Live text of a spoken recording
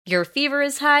Your fever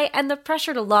is high and the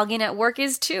pressure to log in at work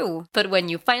is too. But when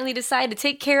you finally decide to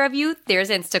take care of you, there's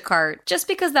Instacart. Just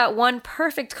because that one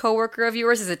perfect coworker of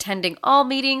yours is attending all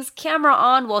meetings, camera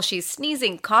on while she's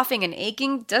sneezing, coughing, and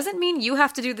aching, doesn't mean you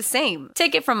have to do the same.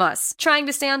 Take it from us. Trying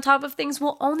to stay on top of things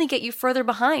will only get you further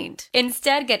behind.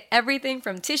 Instead, get everything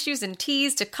from tissues and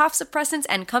teas to cough suppressants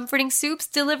and comforting soups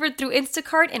delivered through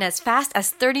Instacart in as fast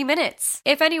as 30 minutes.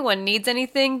 If anyone needs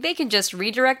anything, they can just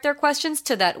redirect their questions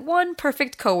to that one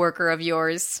perfect coworker of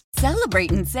yours.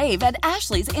 Celebrate and save at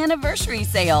Ashley's Anniversary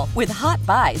Sale. With Hot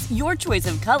Buys, your choice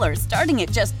of colors starting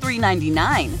at just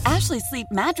 $3.99. Ashley Sleep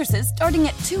mattresses starting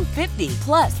at $2.50.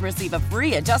 Plus, receive a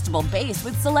free adjustable base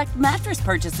with select mattress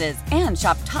purchases. And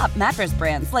shop top mattress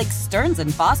brands like Stearns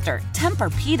 & Foster,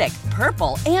 Tempur-Pedic,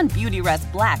 Purple, and Beautyrest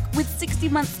Black with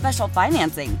 60-month special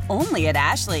financing. Only at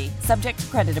Ashley. Subject to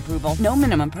credit approval. No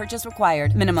minimum purchase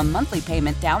required. Minimum monthly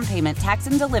payment, down payment, tax,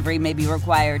 and delivery may be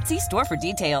required. See store for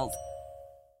details.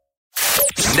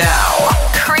 Now,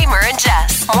 Kramer and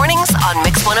Jess, mornings on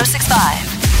Mix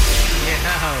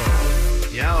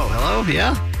 106.5. Yo, hello,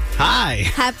 yeah, hi.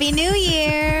 Happy New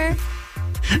Year.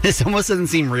 This almost doesn't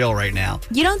seem real right now.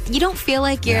 You don't feel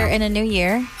like you're in a new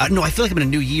year? No, I feel like I'm in a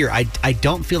new year. I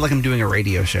don't feel like I'm doing a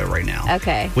radio show right now.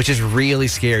 Okay. Which is really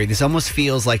scary. This almost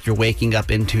feels like you're waking up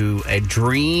into a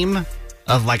dream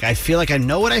of like, I feel like I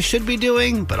know what I should be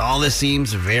doing, but all this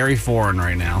seems very foreign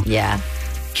right now. Yeah.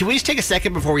 Can we just take a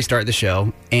second before we start the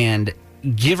show and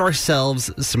give ourselves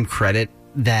some credit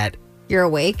that... You're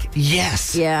awake?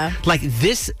 Yes. Yeah. Like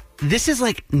this is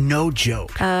like no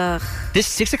joke. This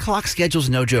 6 o'clock schedule's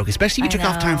no joke, especially if you took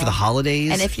off time for the holidays.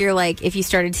 And if you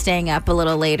started staying up a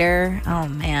little later, oh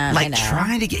man, like I know.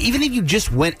 trying to get, even if you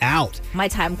just went out. My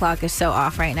time clock is so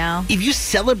off right now. If you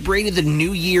celebrated the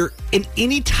new year in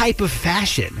any type of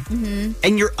fashion,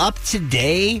 and you're up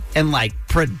today and like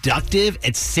productive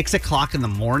at 6 o'clock in the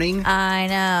morning. I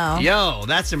know. Yo,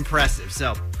 that's impressive.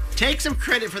 So take some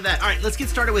credit for that. All right, let's get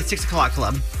started with 6 o'clock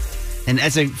club. And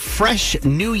as a fresh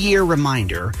New Year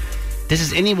reminder, this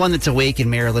is anyone that's awake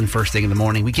in Maryland first thing in the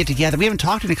morning. We get together. We haven't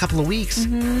talked in a couple of weeks.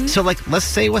 So, let's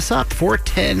say what's up.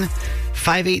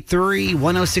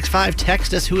 410-583-1065.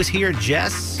 Text us. Who is here?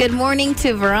 Jess. Good morning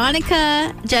to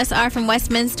Veronica. Jess R. from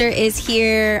Westminster is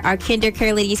here. Our kinder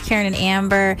care ladies, Karen and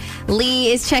Amber.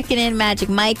 Lee is checking in. Magic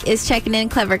Mike is checking in.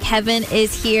 Clever Kevin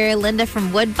is here. Linda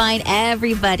from Woodbine.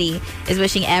 Everybody is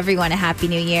wishing everyone a happy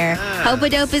new year.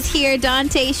 Hope-a-Dope is here.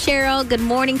 Dante, Cheryl. Good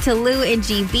morning to Lou and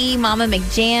GB. Mama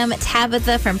McJam.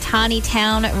 Tabitha from Tawny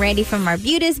Town. Randy from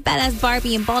Arbutus. Badass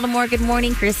Barbie in Baltimore. Good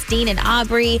morning. Christine and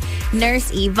Aubrey.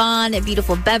 Nurse Yvonne.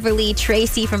 Beautiful Beverly.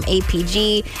 Tracy from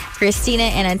APG. Christina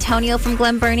and Antonio from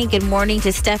Glen Burnie. Good morning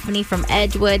to Stephanie from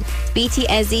Edgewood. BT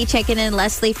Ezzy checking in.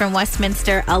 Leslie from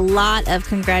Westminster. A lot of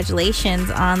congratulations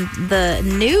on the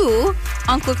new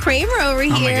Uncle Kramer over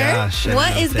here. Oh my gosh.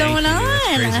 What is going on?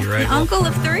 That's crazy, right? Uncle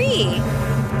of 3.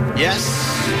 Yes.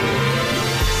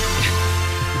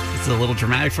 It's a little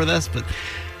dramatic for this, but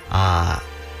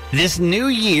this new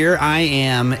year, I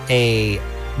am a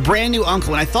brand new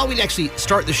uncle. And I thought we'd actually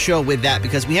start the show with that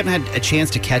because we haven't had a chance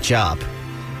to catch up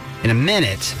in a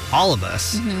minute, all of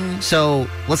us. So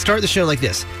let's start the show like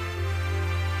this.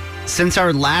 Since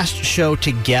our last show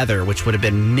together, which would have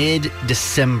been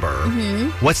mid-December,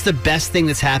 what's the best thing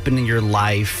that's happened in your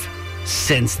life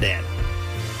since then?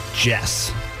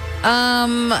 Jess.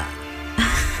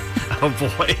 Oh,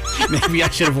 boy. Maybe I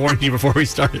should have warned you before we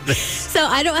started this. So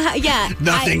I don't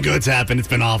Nothing good's happened. It's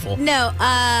been awful. No,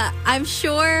 I'm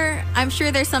sure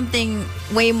there's something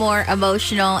way more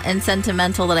emotional and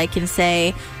sentimental that I can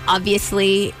say.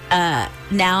 Obviously,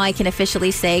 now I can officially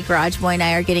say Garage Boy and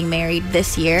I are getting married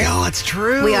this year. Oh, that's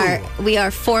true. We are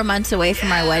 4 months away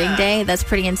from our wedding day. That's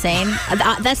pretty insane.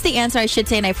 That's the answer I should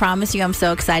say, and I promise you I'm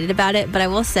so excited about it. But I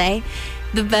will say,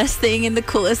 the best thing and the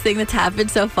coolest thing that's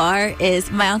happened so far is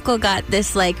my uncle got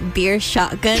this like beer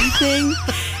shotgun thing.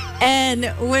 And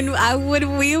when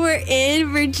we were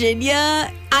in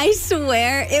Virginia, I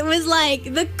swear it was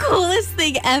like the coolest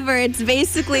thing ever. It's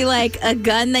basically like a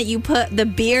gun that you put the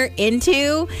beer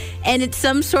into, and it's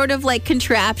some sort of like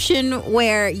contraption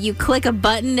where you click a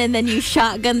button and then you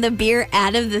shotgun the beer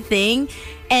out of the thing.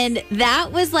 And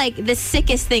that was like the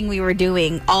sickest thing we were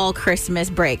doing all Christmas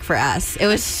break for us. It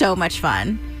was so much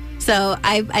fun. So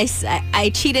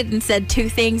I cheated and said 2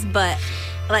 things, but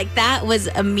like that was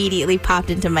immediately popped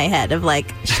into my head of like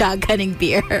shotgunning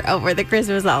beer over the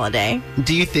Christmas holiday.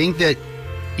 Do you think that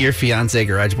your fiance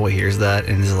Garage Boy hears that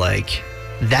and is like,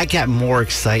 that got more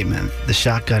excitement? The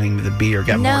shotgunning the beer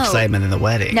got more excitement than the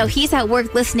wedding. No, he's at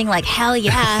work listening like hell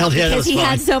yeah, Hell yeah, because he fun.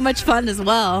 had so much fun as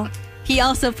well. He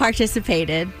also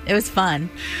participated. It was fun.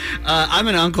 I'm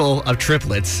an uncle of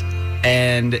triplets,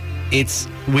 and it's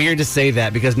weird to say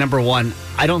that because, number one,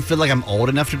 I don't feel like I'm old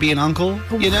enough to be an uncle,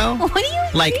 you know? What do you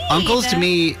Like, mean? uncles to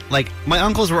me, like, my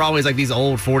uncles were always like these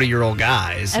old 40-year-old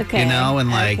guys, Okay, you know? And,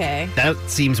 like, that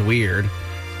seems weird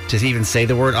to even say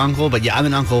the word uncle, but yeah, I'm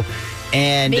an uncle.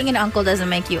 And being an uncle doesn't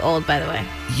make you old, by the way.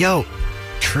 Yo,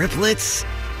 triplets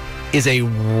is a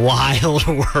wild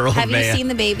world, Have man. you seen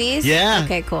the babies? Yeah.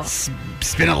 Okay, cool.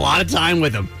 Spent a lot of time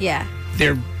with them. Yeah.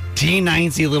 They're teeny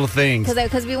little things.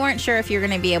 Because we weren't sure if you were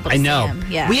going to be able to I know. see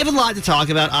them. Yeah. We have a lot to talk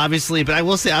about, obviously, but I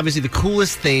will say, obviously, the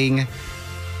coolest thing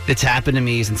that's happened to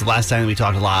me since the last time we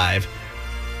talked live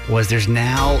was there's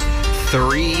now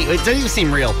 3. It doesn't even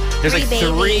seem real. There's 3 like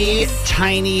babies. 3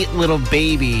 tiny little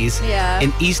babies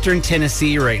in eastern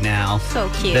Tennessee right now. So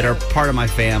cute. That are part of my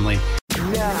family.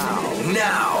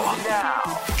 Now.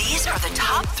 These are the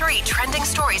top 3 trending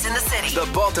stories in the city. The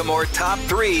Baltimore Top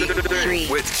 3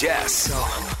 with Jess.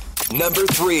 Number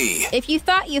 3. If you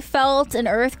thought you felt an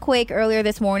earthquake earlier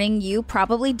this morning, you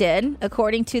probably did.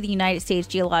 According to the United States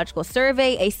Geological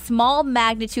Survey, a small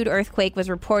magnitude earthquake was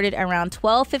reported around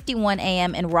 12:51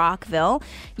 a.m. in Rockville.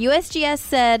 USGS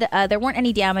said there weren't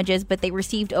any damages, but they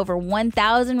received over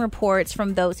 1,000 reports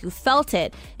from those who felt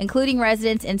it, including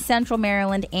residents in central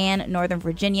Maryland and Northern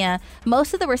Virginia.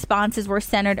 Most of the responses were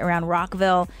centered around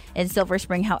Rockville and Silver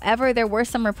Spring. However, there were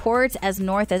some reports as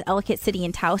north as Ellicott City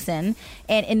and Towson.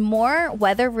 And in more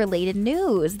weather-related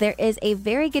news, there is a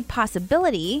very good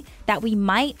possibility that we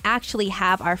might actually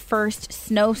have our first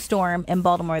snowstorm in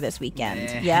Baltimore this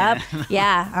weekend. Yep.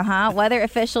 Yeah. Weather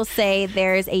officials say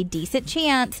there's a decent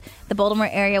chance the Baltimore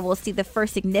area will see the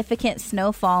first significant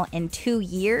snowfall in 2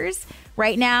 years.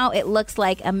 Right now, it looks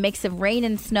like a mix of rain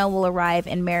and snow will arrive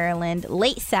in Maryland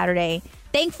late Saturday.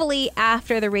 Thankfully,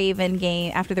 after the Ravens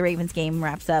game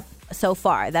wraps up. So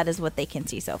far, that is what they can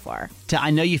see so far.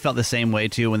 I know you felt the same way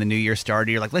too when the new year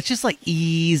started. You're like, let's just like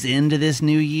ease into this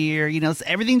new year, you know, let's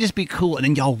everything just be cool. And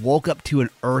then y'all woke up to an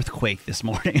earthquake this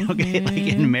morning, okay, like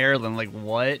in Maryland. Like,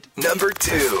 what? Number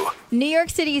 2. New York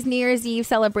City's New Year's Eve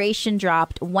celebration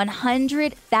dropped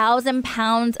 100,000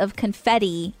 pounds of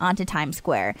confetti onto Times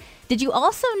Square. Did you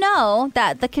also know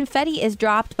that the confetti is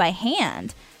dropped by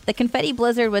hand? The confetti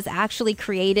blizzard was actually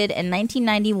created in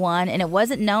 1991, and it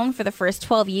wasn't known for the first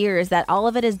 12 years that all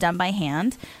of it is done by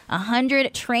hand.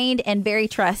 100 trained and very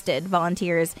trusted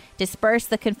volunteers disperse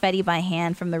the confetti by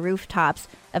hand from the rooftops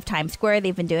of Times Square.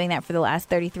 They've been doing that for the last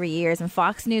 33 years, and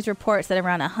Fox News reports that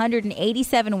around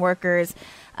 187 workers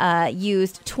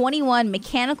used 21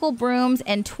 mechanical brooms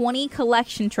and 20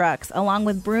 collection trucks, along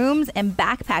with brooms and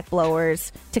backpack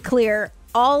blowers, to clear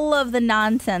all of the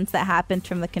nonsense that happens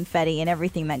from the confetti and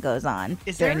everything that goes on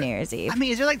during New Year's Eve. I mean,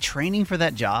 is there like training for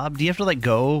that job? Do you have to like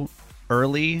go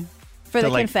early for the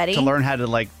like, confetti to learn how to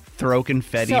like throw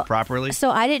confetti properly? So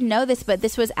I didn't know this, but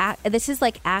this is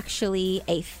like actually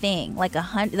a thing. Like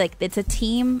it's a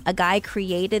team. A guy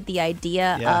created the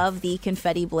idea of the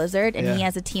confetti blizzard, and he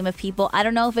has a team of people. I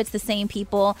don't know if it's the same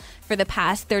people for the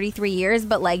past 33 years,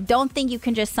 but like, don't think you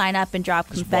can just sign up and drop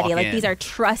confetti. Like, these are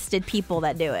trusted people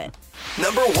that do it.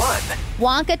 Number 1.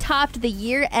 Wonka topped the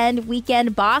year-end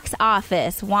weekend box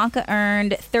office. Wonka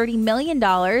earned $30 million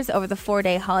over the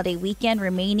 4-day holiday weekend,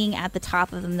 remaining at the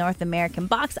top of the North American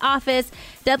box office.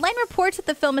 Deadline reports that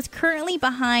the film is currently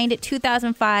behind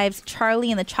 2005's Charlie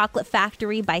and the Chocolate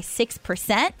Factory by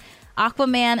 6%.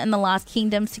 Aquaman and the Lost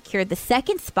Kingdom secured the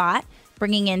second spot,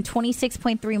 bringing in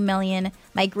 $26.3 million.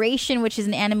 Migration, which is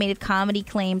an animated comedy,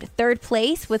 claimed third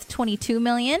place with $22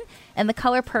 million. And The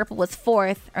Color Purple was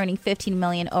fourth, earning $15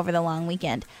 million over the long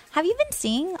weekend. Have you been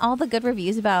seeing all the good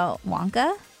reviews about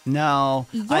Wonka? No.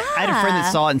 Yeah. I had a friend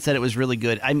that saw it and said it was really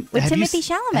good. With Timothy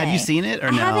Chalamet. Have you seen it or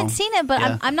no? I haven't seen it, but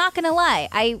I'm not going to lie.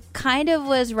 I kind of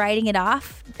was writing it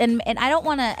off. And I don't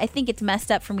want to, I think it's messed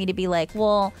up for me to be like,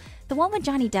 well, the one with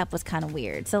Johnny Depp was kind of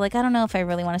weird. So, like, I don't know if I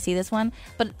really want to see this one.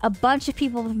 But a bunch of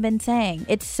people have been saying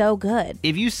it's so good.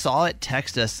 If you saw it,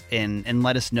 text us and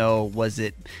let us know, was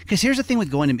it... Because here's the thing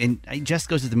with going to... And Jess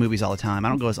goes to the movies all the time. I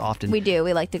don't go as often. We do.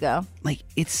 We like to go. Like,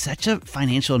 it's such a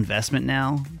financial investment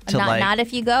now. Not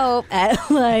if you go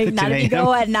at, like, not if you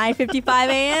go at 9:55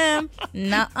 a.m.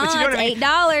 Nuh-uh, it's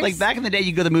 $8. Like, back in the day,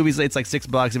 you go to the movies, it's like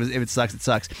 $6. If it sucks, it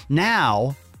sucks.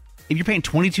 Now... If you're paying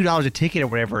 $22 a ticket or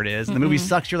whatever it is, and the movie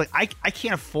sucks, you're like, I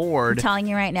can't afford. I'm telling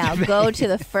you right now, go to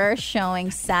the first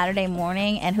showing Saturday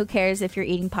morning, and who cares if you're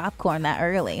eating popcorn that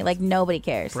early? Like, nobody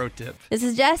cares. Pro tip. This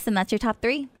is Jess, and that's your top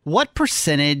 3. What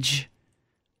percentage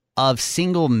of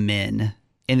single men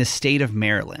in the state of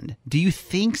Maryland do you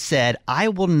think said, I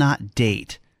will not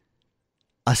date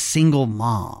a single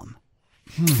mom?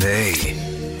 Hey,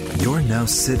 You're now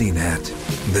sitting at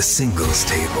the singles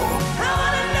table.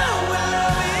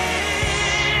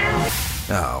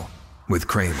 Oh, with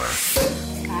Kramer.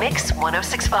 Mix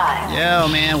 1065. Yo,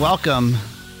 man, welcome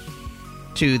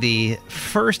to the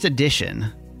first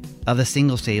edition of the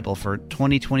singles table for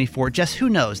 2024. Jess, who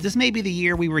knows? This may be the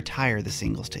year we retire the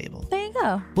singles table. There you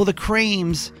go. Will the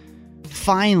Krames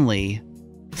finally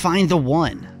find the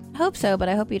one? I hope so, but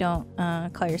I hope you don't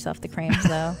call yourself the Krames,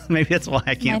 though. Maybe that's why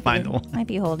I can't find the one. Might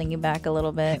be holding you back a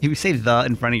little bit. If you say the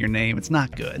in front of your name, it's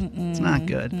not good. It's not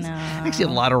good. No. Actually, a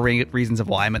lot of reasons of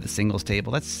why I'm at the singles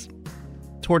table. That's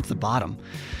towards the bottom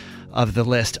of the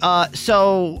list.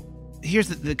 So here's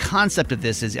the concept of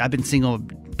this is I've been single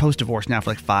post-divorce now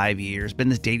for like 5 years. Been in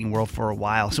this dating world for a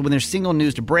while. So when there's single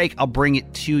news to break, I'll bring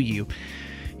it to you.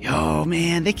 Yo,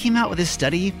 man, they came out with this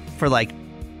study for like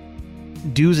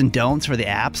do's and don'ts for the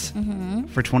apps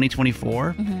for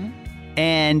 2024.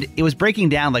 And it was breaking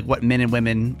down like what men and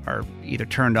women are either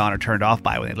turned on or turned off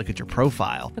by when they look at your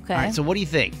profile. Okay. All right, so what do you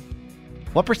think?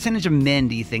 What percentage of men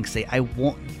do you think say, I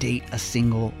won't date a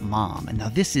single mom? And now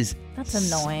this is That's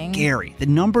annoying. Scary. The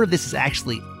number of this is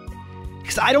actually...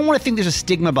 Because I don't want to think there's a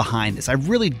stigma behind this. I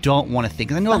really don't want to think.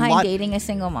 'Cause I know Behind a lot, dating a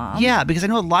single mom? Yeah, because I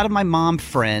know a lot of my mom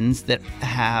friends that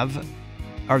have,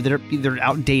 or that are either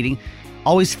out dating,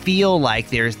 always feel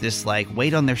like there's this like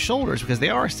weight on their shoulders because they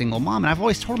are a single mom. And I've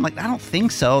always told them, like, I don't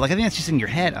think so. Like, I think that's just in your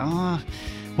head.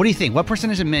 What do you think? What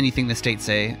percentage of men do you think the states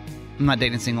say, I'm not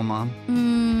dating a single mom?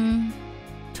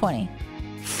 20.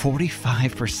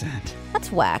 45%.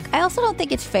 That's whack. I also don't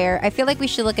think it's fair. I feel like we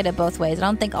should look at it both ways. I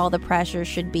don't think all the pressure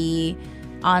should be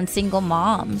on single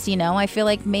moms, you know? I feel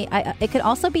like it could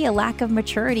also be a lack of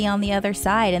maturity on the other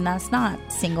side, and that's not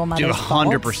single mother's Dude,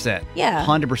 100%. fault. Yeah.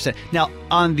 100%. Now,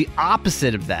 on the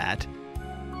opposite of that,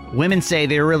 women say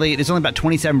there's only about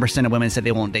 27% of women said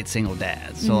they won't date single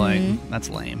dads. So, like, that's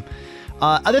lame.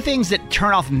 Other things that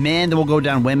turn off men, then we'll go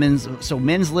down women's. So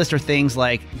men's list are things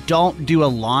like don't do a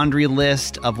laundry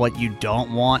list of what you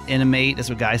don't want in a mate. That's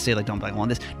what guys say, like, don't want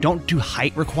this. Don't do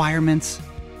height requirements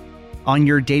on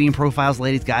your dating profiles,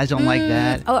 ladies. Guys don't like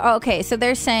that. Oh, okay. So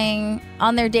they're saying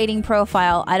on their dating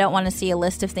profile, I don't want to see a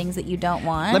list of things that you don't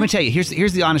want. Let me tell you,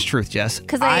 here's the honest truth, Jess.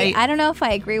 Because I don't know if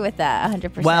I agree with that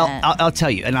 100%. Well, I'll tell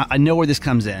you, and I know where this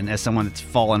comes in as someone that's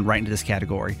fallen right into this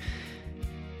category.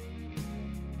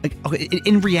 Like, okay,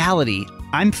 in reality,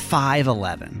 I'm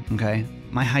 5'11", okay?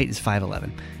 My height is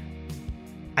 5'11".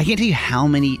 I can't tell you how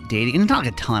many dating, and it's not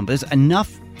like a ton, but there's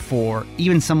enough for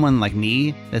even someone like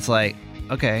me that's like,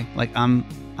 okay, like I'm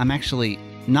actually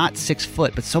not 6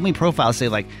 foot, but so many profiles say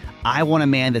like, I want a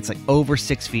man that's like over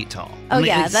 6 feet tall. Oh, it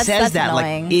that's says that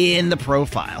annoying. like in the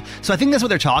profile. So I think that's what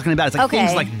they're talking about. It's like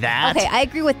things like that. Okay, I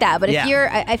agree with that. But Yeah.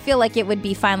 if I feel like it would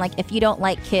be fine. Like if you don't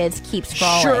like kids, keep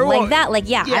scrolling. Sure, like well, that. Like I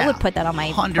yeah, would put that on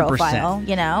my 100%. profile.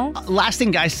 You know. Last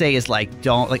thing guys say is like,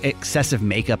 don't, like, excessive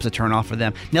makeup's a turn off for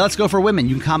them. Now let's go for women.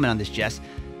 You can comment on this, Jess.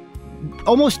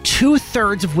 Almost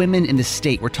 2/3 of women in the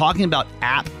state, we're talking about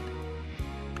app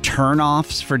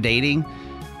turn-offs for dating,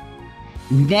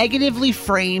 negatively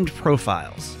framed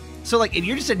profiles. So like if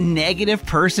you're just a negative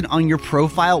person on your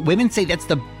profile, women say that's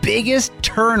the biggest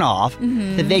turn-off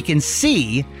that they can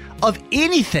see of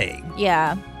anything.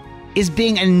 Yeah. Is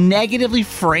being a negatively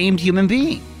framed human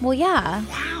being. Well, yeah.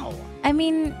 Wow. I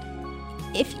mean,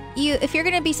 if you're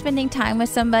going to be spending time with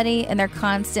somebody and they're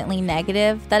constantly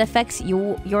negative, that affects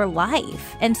your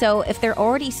life. And so if they're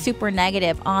already super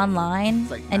negative online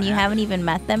and you haven't even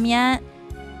met them yet,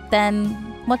 then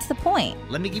what's the point?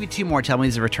 Let me give you two more. Tell me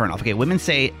these are a turn off. Okay, women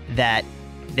say that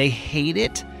they hate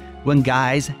it when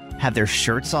guys have their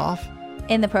shirts off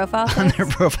In the profile pics? on their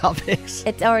profile pics.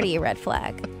 It's already a red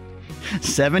flag.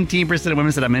 17% of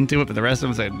women said I'm into it, but the rest of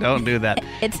them said don't do that.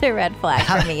 It's a red flag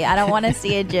for me. I don't want to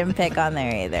see a gym pic on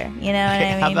there either. You know what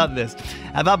I mean? How about this?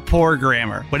 How about poor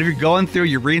grammar? What if you're going through,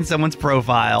 you're reading someone's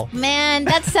profile? Man,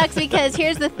 that sucks because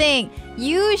here's the thing.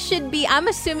 You should be, I'm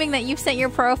assuming that you've sent your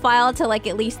profile to like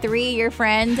at least 3 of your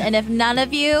friends. And if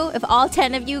all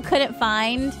 10 of you couldn't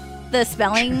find the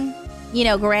spelling,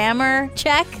 grammar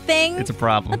check thing. It's a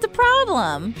problem. That's a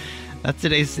problem. That's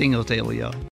today's single table,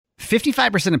 yo.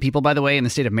 55% of people, by the way, in the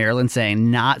state of Maryland saying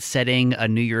not setting a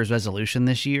New Year's resolution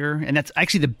this year. And that's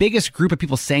actually the biggest group of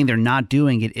people saying they're not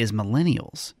doing it is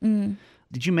millennials.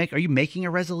 Are you making a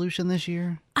resolution this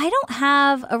year? I don't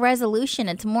have a resolution.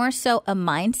 It's more so a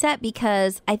mindset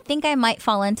because I think I might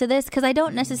fall into this because I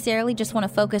don't necessarily just want to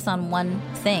focus on one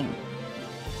thing.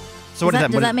 So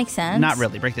does that make sense? Not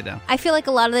really. Break that down. I feel like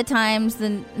a lot of the times the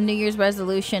New Year's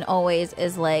resolution always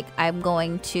is like, I'm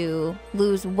going to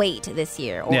lose weight this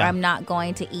year, or I'm not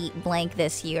going to eat blank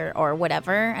this year, or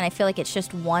whatever. And I feel like it's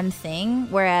just one thing.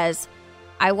 Whereas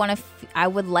I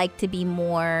would like to be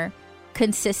more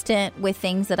consistent with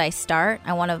things that I start.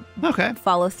 I want to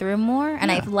follow through more,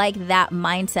 and I like that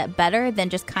mindset better than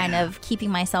just kind of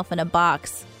keeping myself in a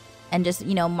box and just,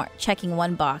 checking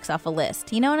one box off a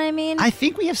list. You know what I mean? I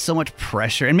think we have so much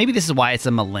pressure, and maybe this is why it's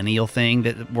a millennial thing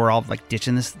that we're all like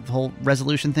ditching this whole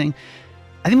resolution thing.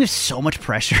 I think we have so much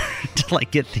pressure to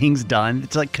like get things done,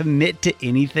 to like commit to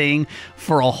anything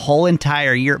for a whole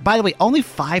entire year. By the way, only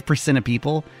 5% of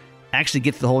people actually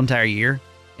get to the whole entire year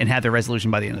and have their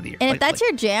resolution by the end of the year. And if that's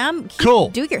your jam,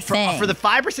 do your thing. For the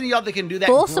 5% of y'all that can do that,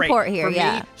 full great. Support here, For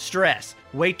me, stress.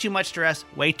 Way too much stress,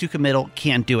 way too committal,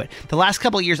 can't do it. The last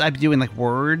couple of years, I've been doing like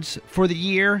words for the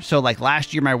year. So like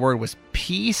last year, my word was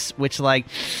peace, which like,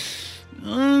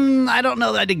 I don't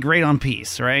know that I did great on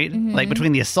peace, right? Mm-hmm. Like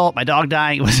between the assault, my dog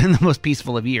dying, it wasn't the most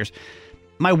peaceful of years.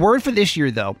 My word for this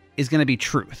year, though, is going to be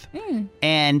truth.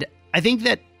 And I think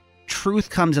that truth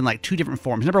comes in like two different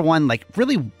forms. Number one, like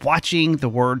really watching the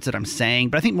words that I'm saying.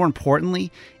 But I think more importantly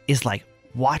is like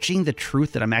watching the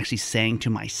truth that I'm actually saying to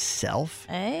myself.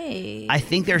 Hey. I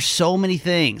think there's so many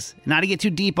things, not to get too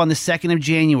deep on the 2nd of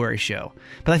January show,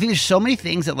 but I think there's so many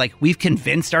things that like we've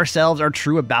convinced ourselves are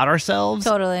true about ourselves.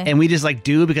 Totally. And we just like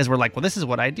do because we're like, well, this is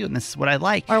what I do and this is what I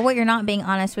like. Or what you're not being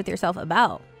honest with yourself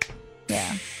about.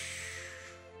 Yeah.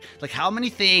 Like how many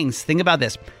things, think about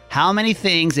this, how many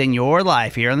things in your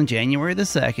life here on January the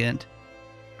 2nd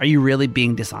are you really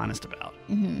being dishonest about?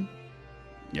 Mm-hmm.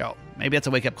 Maybe that's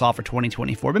a wake-up call for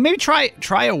 2024, but maybe try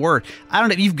a word. I don't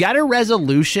know. If you've got a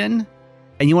resolution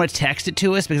and you want to text it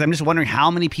to us, because I'm just wondering how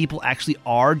many people actually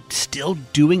are still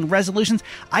doing resolutions.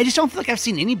 I just don't feel like I've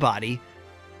seen anybody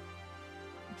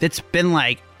that's been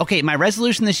like, okay, my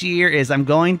resolution this year is I'm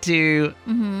going to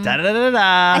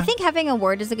da-da-da-da-da. I think having a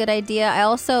word is a good idea.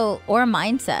 Or a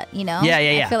mindset,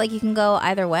 Yeah. I feel like you can go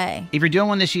either way. If you're doing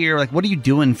one this year, like what are you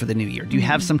doing for the new year? Do you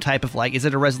have some type of like, is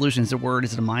it a resolution? Is it a word?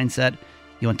 Is it a mindset?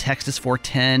 You want to text us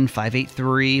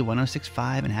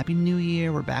 410-583-1065 and Happy New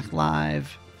Year. We're back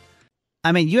live.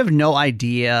 I mean, you have no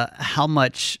idea how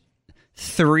much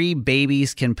 3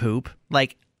 babies can poop.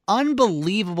 Like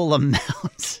unbelievable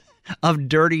amounts of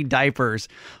dirty diapers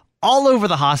all over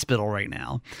the hospital right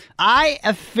now. I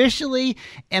officially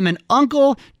am an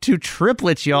uncle to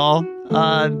triplets, y'all,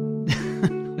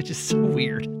 which is so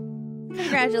weird.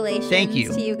 Congratulations. Thank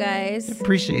you. To you guys.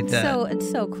 Appreciate that.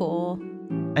 It's so cool.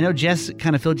 I know Jess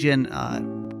kind of filled you in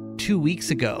 2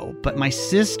 weeks ago, but my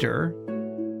sister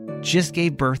just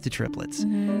gave birth to triplets.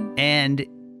 Mm-hmm. And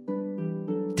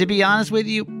to be honest with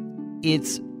you,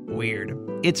 it's weird.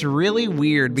 It's really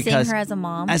weird because seeing her as a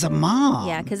mom.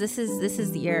 Yeah, because this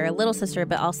is your little sister,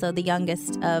 but also the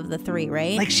youngest of the 3,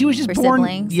 right? Like she was just For born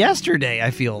siblings. yesterday,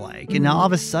 I feel like. Mm-hmm. And now all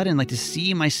of a sudden, like to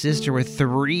see my sister with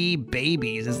 3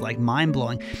 babies is like mind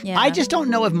blowing. Yeah. I just don't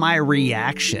know if my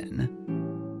reaction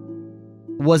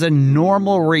was a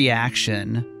normal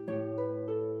reaction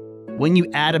when you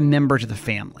add a member to the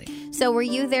family. So were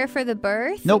you there for the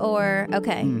birth? Nope. Or,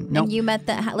 okay. Nope. And you met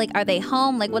are they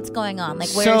home? Like, what's going on? Like,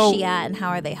 where is she at and how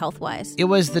are they health-wise? It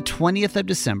was the 20th of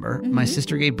December. Mm-hmm. My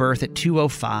sister gave birth at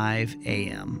 2:05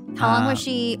 a.m. How long was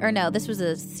she, or no, this was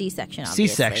a C-section, obviously.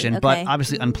 C-section, okay. but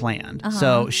obviously unplanned. Uh-huh.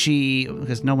 So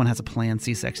because no one has a planned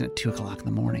C-section at 2 o'clock in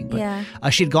the morning. But yeah.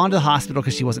 She had gone to the hospital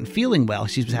because she wasn't feeling well.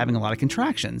 She was having a lot of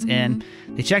contractions. Mm-hmm. And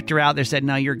they checked her out. They said,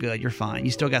 no, you're good. You're fine.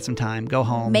 You still got some time. Go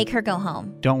home. Make her go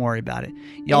home. Don't worry about it.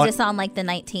 Y'all, is this on like the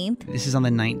 19th? This is on the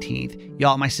 19th.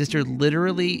 Y'all, my sister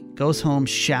literally goes home,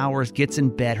 showers, gets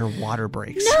in bed, her water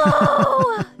breaks.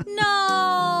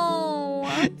 No!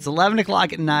 It's 11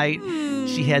 o'clock at night.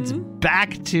 She heads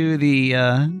back to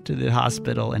the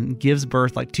hospital and gives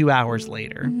birth like 2 hours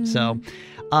later. Mm-hmm. So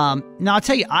now I'll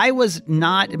tell you,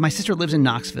 my sister lives in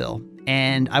Knoxville,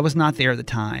 and I was not there at the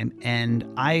time. And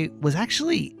I was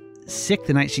actually sick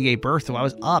the night she gave birth, so I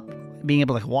was up being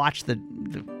able to watch the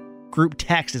group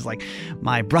text is like,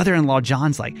 my brother-in-law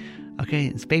John's like, okay,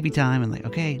 it's baby time, and like,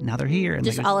 okay, now they're here. And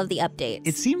just like, all of the updates.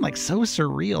 It seemed like so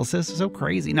surreal, so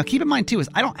crazy. Now, keep in mind too, is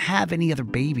I don't have any other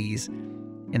babies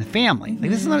in the family. Like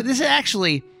this is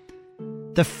actually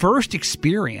the first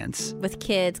experience with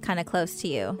kids kind of close to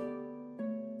you.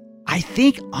 I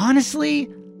think honestly,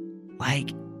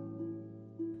 like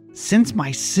since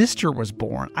my sister was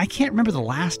born, I can't remember the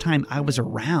last time I was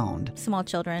around small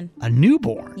children, a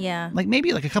newborn. Yeah, like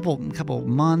maybe like a couple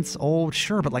months old,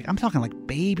 sure, but like I'm talking like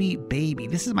baby.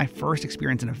 This is my first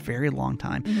experience in a very long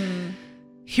time. Mm-hmm.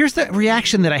 Here's the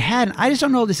reaction that I had, and I just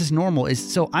don't know if this is normal.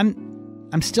 So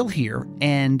I'm still here,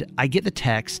 and I get the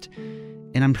text,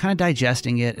 and I'm kind of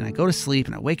digesting it, and I go to sleep,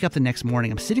 and I wake up the next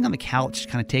morning. I'm sitting on the couch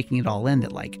kind of taking it all in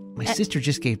that, like, my sister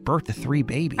just gave birth to 3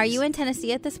 babies. Are you in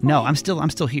Tennessee at this point? No, I'm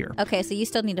still here. Okay, so you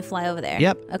still need to fly over there.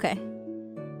 Yep. Okay.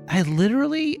 I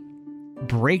literally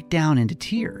break down into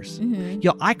tears.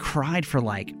 Yo, I cried for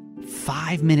like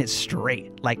 5 minutes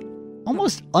straight, like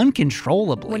almost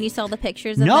uncontrollably. When you saw the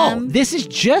pictures of No, them? this is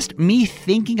just me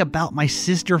thinking about my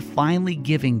sister finally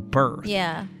giving birth.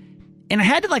 Yeah. And I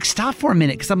had to like stop for a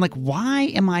minute because I'm like, why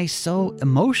am I so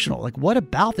emotional? Like, what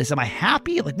about this? Am I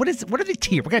happy? Like, what are the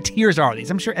tears? What kind of tears are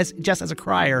these? I'm sure just as a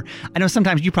crier, I know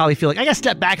sometimes you probably feel like I got to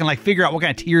step back and like figure out what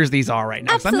kind of tears these are right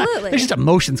now. Absolutely. There's just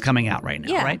emotions coming out right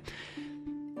now, right?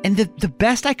 And the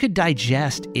best I could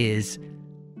digest is,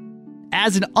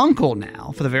 as an uncle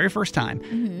now, for the very first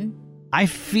time, I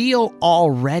feel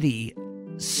already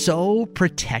so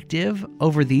protective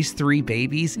over these 3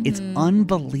 babies. It's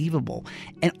unbelievable.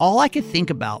 And all I could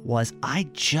think about was, I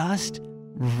just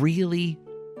really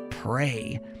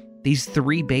pray these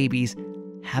 3 babies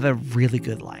have a really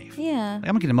good life. Yeah. Like,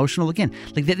 I'm gonna get emotional again.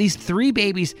 Like, that these 3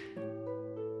 babies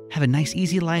have a nice,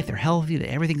 easy life. They're healthy.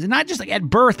 Everything's not just like at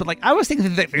birth, but like I was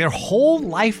thinking that their whole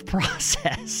life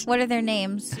process. What are their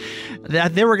names?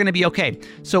 That they were going to be okay.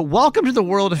 So welcome to the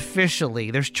world officially.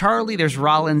 There's Charlie, there's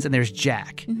Rollins, and there's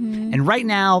Jack. And right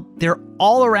now, they're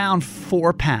all around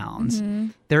 4 pounds.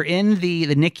 They're in the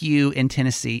NICU in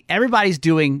Tennessee. Everybody's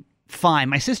doing fine.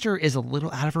 My sister is a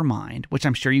little out of her mind, which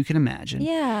I'm sure you can imagine.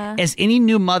 Yeah. As any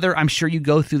new mother, I'm sure you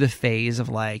go through the phase of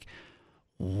like,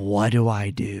 what do I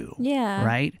do? Yeah.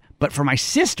 Right? But for my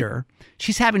sister,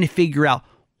 she's having to figure out,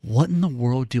 what in the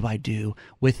world do I do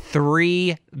with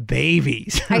 3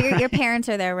 babies? Your parents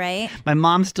are there, right? My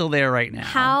mom's still there right now.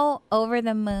 How over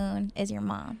the moon is your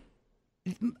mom?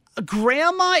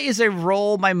 Grandma is a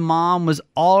role my mom was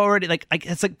already like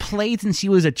it's like played since she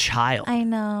was a child. I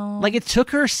know. Like, it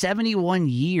took her 71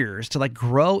 years to like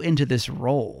grow into this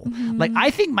role. Like,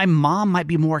 I think my mom might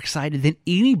be more excited than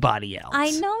anybody else. I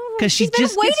know. Because she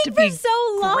just waiting gets to for be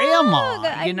so long.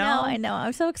 grandma, you know? I know.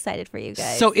 I'm so excited for you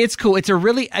guys. So it's cool. It's a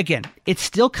really, again, it's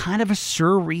still kind of a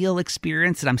surreal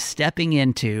experience that I'm stepping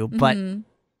into, but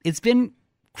it's been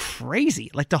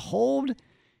crazy. Like, to hold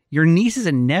your nieces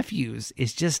and nephews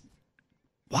is just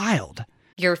wild.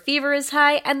 Your fever is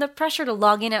high and the pressure to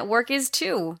log in at work is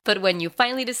too. But when you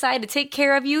finally decide to take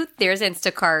care of you, there's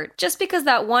Instacart. Just because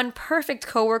that one perfect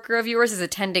coworker of yours is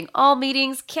attending all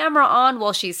meetings, camera on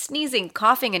while she's sneezing,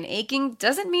 coughing, and aching,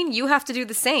 doesn't mean you have to do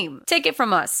the same. Take it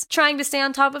from us. Trying to stay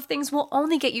on top of things will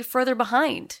only get you further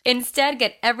behind. Instead,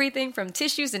 get everything from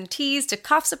tissues and teas to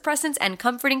cough suppressants and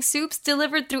comforting soups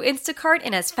delivered through Instacart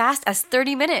in as fast as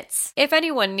 30 minutes. If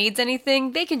anyone needs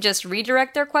anything, they can just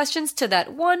redirect their questions to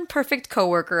that one perfect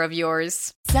coworker of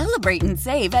yours. Celebrate and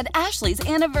save at Ashley's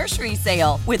Anniversary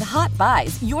Sale. With Hot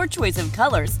Buys, your choice of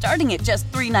colors starting at just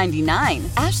 $3.99.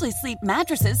 Ashley Sleep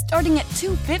mattresses starting at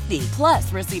 $2.50. Plus,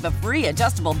 receive a free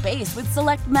adjustable base with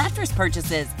select mattress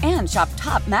purchases. And shop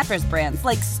top mattress brands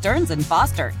like Stearns &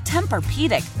 Foster,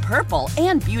 Tempur-Pedic, Purple,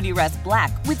 and Beautyrest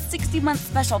Black with 60-month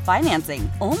special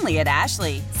financing. Only at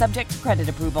Ashley. Subject to credit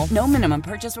approval. No minimum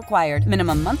purchase required.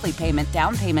 Minimum monthly payment,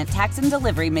 down payment, tax, and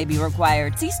delivery may be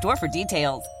required. See store for details.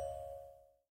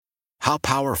 How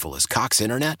powerful is Cox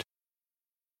Internet?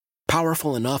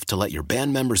 Powerful enough to let your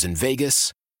band members in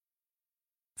Vegas,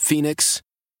 Phoenix,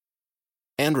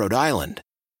 and Rhode Island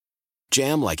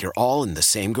jam like you're all in the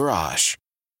same garage.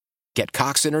 Get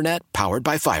Cox Internet powered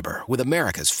by fiber with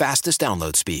America's fastest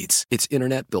download speeds. It's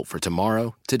internet built for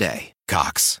tomorrow, today.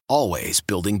 Cox, always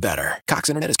building better. Cox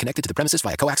Internet is connected to the premises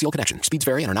via coaxial connection. Speeds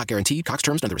vary and are not guaranteed. Cox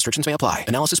terms and other restrictions may apply.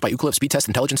 Analysis by Ookla of Speed Test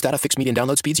Intelligence Data. Fixed median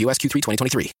download speeds. US Q3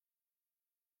 2023.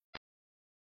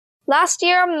 Last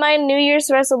year, my New Year's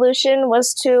resolution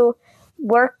was to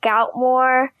work out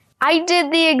more. I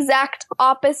did the exact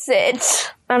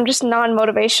opposite. I'm just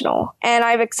non-motivational, and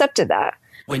I've accepted that.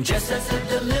 When Jess has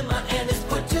a dilemma and is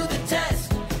put to the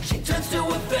test, she turns to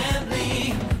her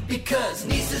family because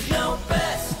nieces know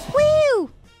best. Woo!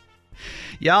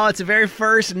 Y'all, it's the very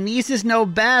first Nieces Know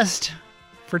Best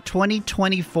for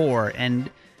 2024. And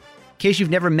in case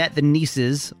you've never met the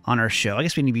nieces on our show, I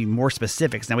guess we need to be more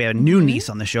specific. Now we have a new niece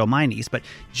on the show, my niece. But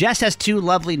Jess has 2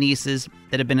 lovely nieces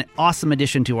that have been an awesome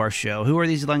addition to our show. Who are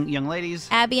these young ladies?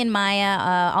 Abby and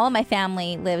Maya. All of my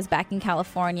family lives back in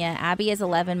California. Abby is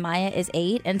 11, Maya is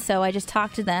 8. And so I just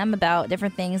talked to them about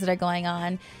different things that are going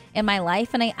on in my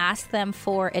life, and I asked them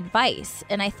for advice.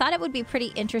 And I thought it would be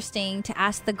pretty interesting to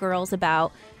ask the girls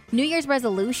about New Year's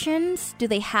resolutions, do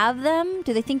they have them?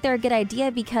 Do they think they're a good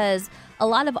idea? Because a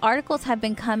lot of articles have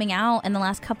been coming out in the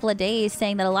last couple of days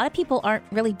saying that a lot of people aren't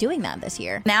really doing that this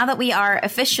year. Now that we are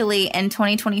officially in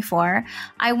 2024,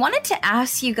 I wanted to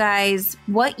ask you guys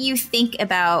what you think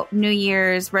about New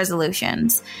Year's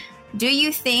resolutions. Do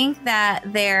you think that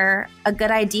they're a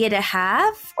good idea to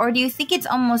have, or do you think it's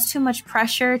almost too much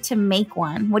pressure to make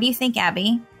one? What do you think,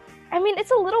 Abby? I mean,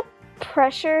 it's a little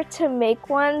pressure to make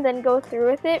one than go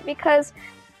through with it, because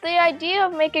the idea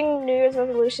of making New Year's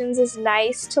resolutions is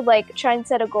nice to like try and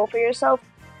set a goal for yourself,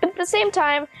 but at the same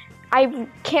time I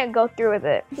can't go through with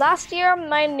it. Last year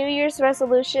my New Year's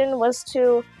resolution was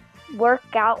to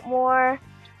work out more.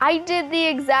 I did the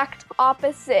exact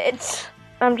opposite.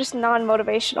 I'm just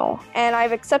non-motivational, and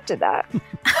I've accepted that.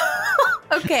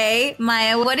 Okay,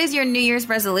 Maya, what is your New Year's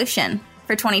resolution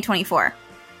for 2024?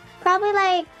 Probably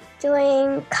like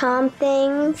doing calm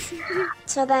things.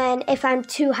 So then if I'm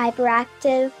too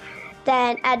hyperactive,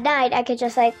 then at night I could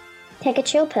just like take a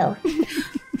chill pill.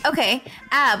 Okay,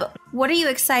 Ab, what are you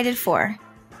excited for?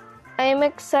 I'm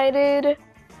excited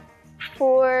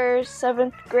for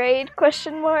 7th grade, ?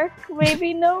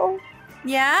 Maybe no.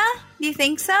 Yeah? Do you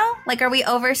think so? Like, are we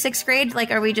over 6th grade?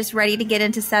 Like, are we just ready to get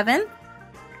into 7th?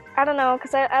 I don't know,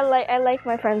 because I like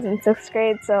my friends in 6th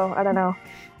grade, so I don't know.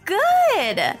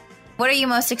 Good! What are you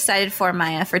most excited for,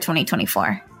 Maya, for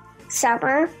 2024?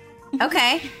 Summer.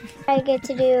 Okay. I get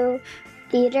to do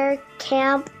theater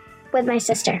camp with my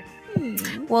sister.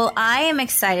 Well, I am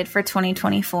excited for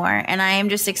 2024, and I am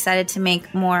just excited to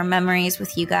make more memories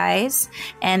with you guys.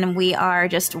 And we are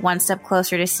just one step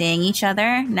closer to seeing each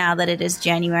other now that it is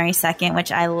January 2nd,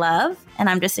 which I love. And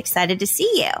I'm just excited to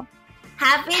see you.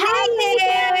 Happy New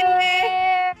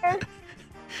Year!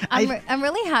 I'm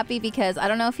really happy because I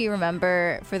don't know if you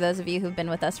remember, for those of you who've been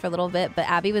with us for a little bit, but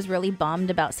Abby was really bummed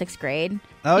about 6th grade.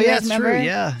 Oh, you yeah, guys it's remember? true.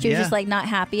 Yeah. She was just like not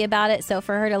happy about it. So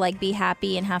for her to like be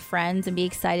happy and have friends and be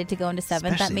excited to go into 7th,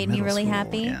 that Especially made me middle really school.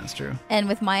 happy. Yeah, that's true. And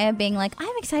with Maya being like,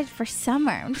 I'm excited for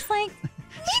summer. I'm just like, me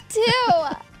too.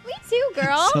 Me too,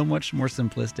 girl. So much more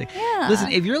simplistic. Yeah.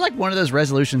 Listen, if you're like one of those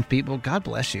resolution people, God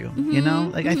bless you. You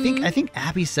know, like I think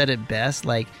Abby said it best.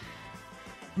 Like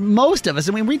most of us,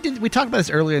 I mean, we talked about this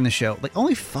earlier in the show. Like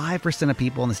only 5% of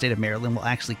people in the state of Maryland will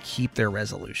actually keep their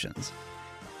resolutions.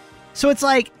 So it's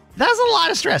like, that's a lot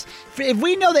of stress. If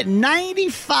we know that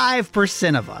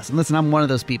 95% of us, and listen, I'm one of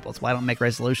those people, that's why I don't make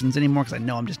resolutions anymore, because I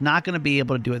know I'm just not going to be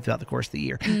able to do it throughout the course of the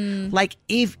year. Like,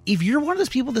 if you're one of those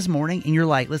people this morning and you're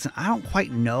like, listen, I don't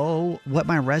quite know what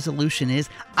my resolution is,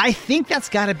 I think that's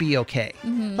got to be okay.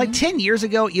 Like 10 years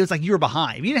ago, it was like you were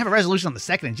behind. If you didn't have a resolution on the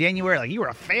 2nd of January, like you were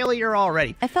a failure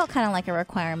already. I felt kind of like a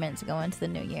requirement to go into the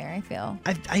new year, I feel.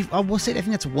 I will say, I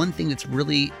think that's one thing that's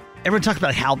really, everyone talks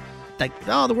about how, like,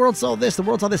 oh, the world's all this, the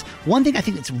world's all this. One thing I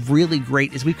think that's really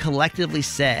great is we collectively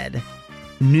said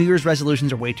New Year's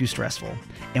resolutions are way too stressful,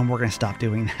 and we're going to stop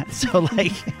doing that. So,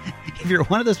 like, if you're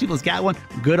one of those people who's got one,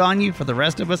 good on you. For the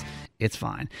rest of us, it's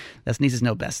fine. That's Nieces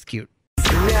Know Best. Cute.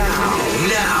 Now.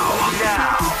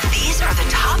 These are the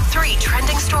top 3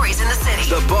 trending stories in the city.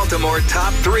 The Baltimore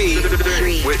Top 3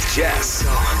 with Jess.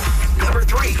 Number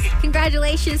 3.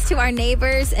 Congratulations to our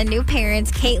neighbors and new parents,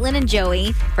 Caitlin and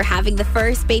Joey, for having the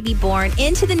first baby born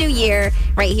into the new year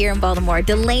right here in Baltimore.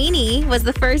 Delaney was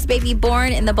the first baby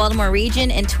born in the Baltimore region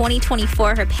in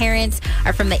 2024. Her parents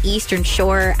are from the Eastern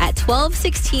Shore. At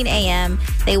 12:16 a.m.,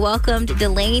 they welcomed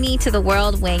Delaney to the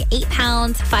world, weighing 8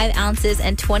 pounds, 5 ounces,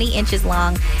 and 20 inches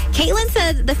long. Caitlin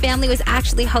said the family was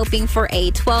actually hoping for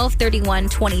a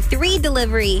 12/31/23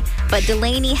 delivery, but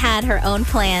Delaney had her own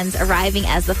plans, arriving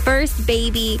as the first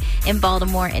baby in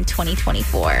Baltimore in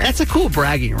 2024. That's a cool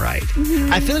bragging right.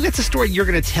 I feel like that's a story you're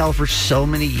going to tell for so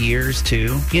many years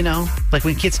too. You know, like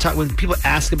when kids talk, when people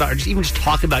ask about, or just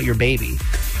talk about your baby,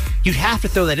 you have to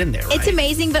throw that in there, right? It's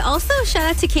amazing, but also shout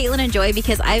out to Caitlin and Joy,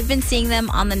 because I've been seeing them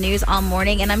on the news all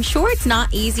morning, and I'm sure it's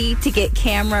not easy to get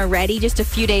camera ready just a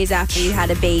few days after you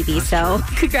had a baby. So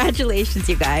congratulations,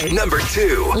 you guys. Number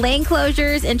 2. Lane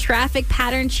closures and traffic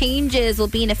pattern changes will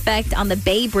be in effect on the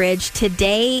Bay Bridge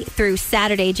today through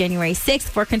Saturday, January 6th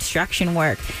for construction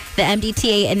work. The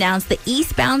MDTA announced the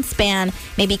eastbound span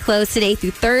may be closed today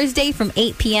through Thursday from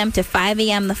 8 p.m. to 5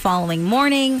 a.m. the following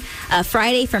morning,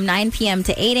 Friday from 9 p.m.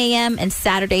 to 8 a.m., and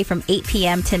Saturday from 8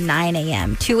 p.m. to 9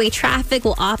 a.m. Two-way traffic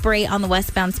will operate on the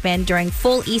westbound span during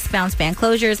full eastbound span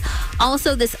closures.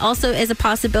 Also, this also is a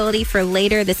possibility for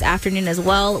later this afternoon as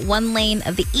well. One lane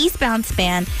of the eastbound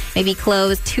span may be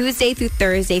closed Tuesday through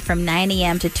Thursday from 9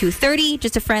 a.m. to 2:30.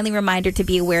 Just a friendly reminder to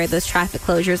be aware of those traffic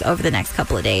closures over the next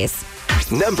couple of days.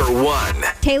 Number 1.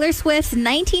 Taylor Swift's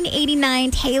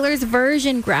 1989 Taylor's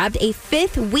Version grabbed a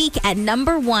 5th week at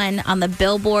number 1 on the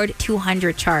Billboard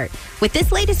 200 chart. With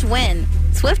this latest win,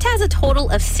 Swift has a total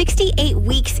of 68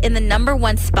 weeks in the number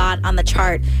 1 spot on the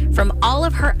chart from all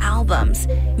of her albums,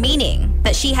 meaning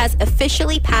that she has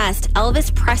officially passed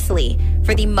Elvis Presley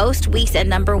for the most weeks at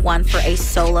number 1 for a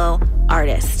solo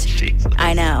artist. Jesus.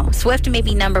 I know. Swift may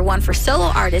be number 1 for solo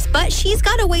artists, but she's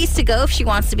got a ways to go if she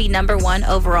wants to be number 1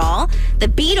 overall. The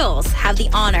Beatles have the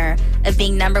honor of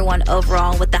being number 1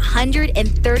 overall with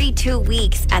 132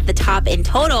 weeks at the top in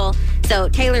total. So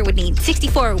Taylor would need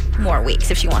 64 more weeks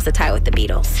if she wants to tie with the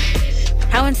Beatles.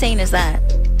 How insane is that?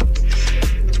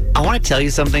 I want to tell you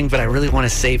something, but I really want to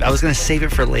save. I was going to save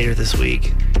it for later this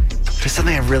week. There's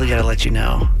something I really got to let you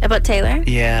know. About Taylor?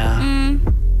 Yeah.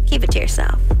 Keep it to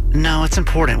yourself. No, it's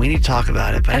important. We need to talk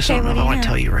about it, but I just don't know if I want to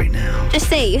tell you right now. Just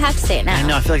say it. You have to say it now. I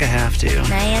know. I feel like I have to. Now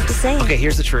you have to say it. Okay,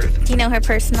 here's the truth. Do you know her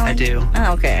personally? I do.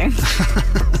 Oh, okay.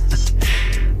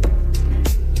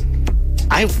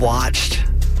 I watched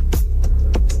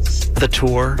the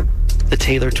tour, the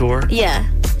Taylor tour. Yeah.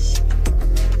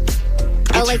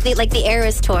 Oh, like the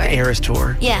Eras tour. The Eras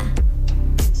tour. Yeah.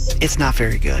 It's not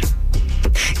very good.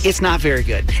 It's not very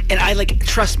good. And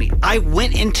trust me, I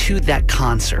went into that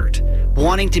concert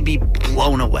wanting to be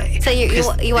blown away. So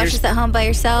you watched this at home by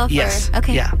yourself? Yes. Or?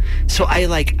 Okay. Yeah. So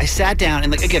I sat down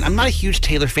and again, I'm not a huge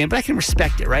Taylor fan, but I can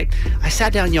respect it, right? I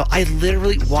sat down, I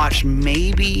literally watched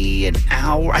maybe an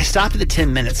hour. I stopped at the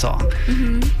 10-minute song.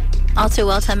 Mm-hmm. All Too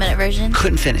Well 10-minute version?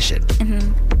 Couldn't finish it.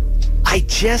 Mm-hmm. I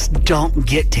just don't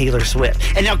get Taylor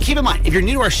Swift. And now keep in mind, if you're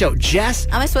new to our show, Jess...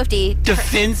 I'm a Swiftie.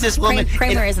 ...defends this woman.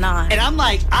 Kramer is not. And I'm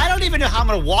like, I don't even know how I'm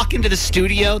going to walk into the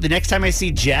studio the next time I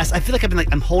see Jess. I feel like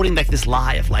I'm holding back this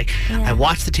lie of I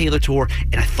watched the Taylor tour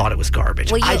and I thought it was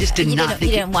garbage. Well, I just did not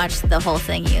think... You didn't watch the whole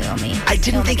thing. I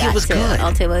didn't think it was good.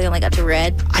 All Too Well, you only got to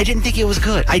Red. I didn't think it was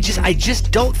good. I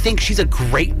just don't think she's a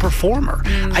great performer.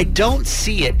 I don't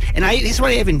see it. And this is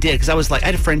what I even did, because I was like, I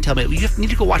had a friend tell me, you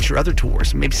need to go watch your other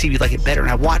tours and maybe see if you like it better.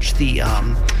 And I watched the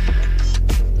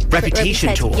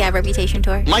Reputation tour. Yeah, Reputation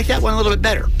tour. Like that one a little bit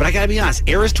better. But I got to be honest,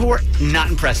 Eras tour, not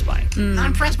impressed by it. Not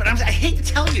impressed, but I hate to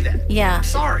tell you that. Yeah. I'm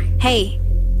sorry. Hey,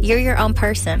 you're your own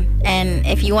person. And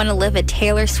if you want to live a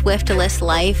Taylor Swift-less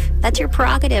life, that's your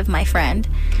prerogative, my friend.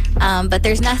 But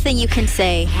there's nothing you can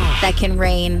say that can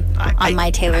rain on my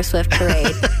Taylor Swift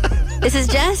parade. This is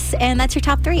Jess, and that's your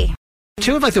top 3.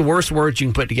 Two of the worst words you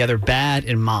can put together, bad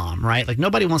and mom, right?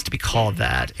 Nobody wants to be called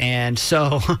that. And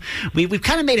so we've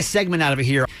kind of made a segment out of it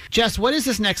here. Jess, what is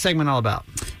this next segment all about?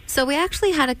 So we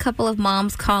actually had a couple of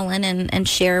moms call in and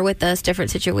share with us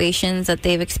different situations that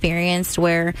they've experienced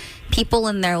where people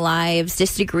in their lives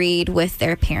disagreed with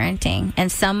their parenting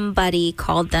and somebody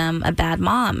called them a bad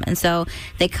mom. And so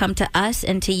they come to us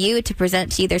and to you to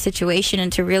present to you their situation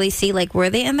and to really see, were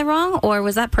they in the wrong or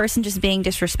was that person just being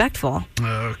disrespectful?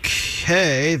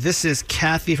 Okay, this is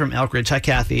Kathy from Elkridge. Hi,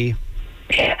 Kathy.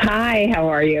 Hi, how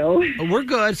are you? We're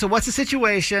good. So what's the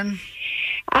situation?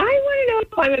 I want to know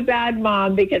if I'm a bad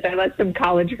mom because I let some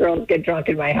college girls get drunk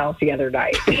in my house the other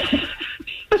night.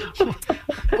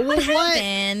 What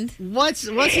happened? What's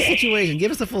the situation? Give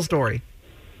us the full story.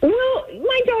 Well,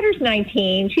 my daughter's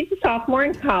 19. She's a sophomore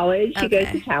in college. She goes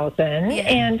to Towson. Yeah.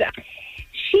 And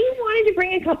she wanted to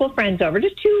bring a couple friends over,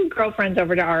 just 2 girlfriends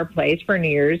over to our place for New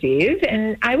Year's Eve.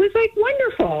 And I was like,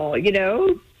 wonderful,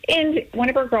 And one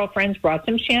of her girlfriends brought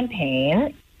some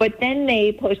champagne. But then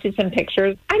they posted some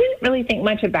pictures. I didn't really think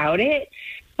much about it.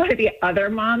 One of the other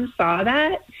moms saw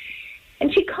that.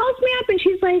 And she calls me up and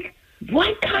she's like,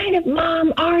 what kind of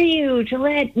mom are you to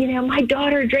let, my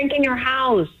daughter drink in your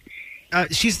house?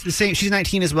 She's the same. She's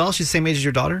 19 as well. She's the same age as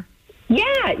your daughter?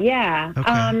 Yeah. Okay.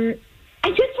 I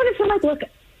just want to feel like, look,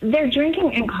 they're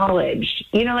drinking in college.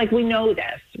 We know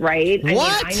this, right?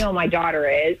 What? I know my daughter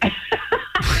is.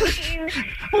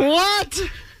 What?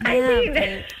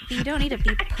 But you don't need to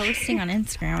be posting on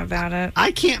Instagram about it.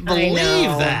 I can't believe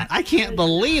that. I can't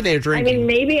believe they're drinking.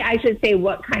 Maybe I should say,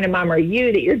 what kind of mom are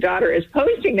you that your daughter is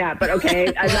posting that? But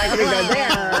okay, I'm not going to go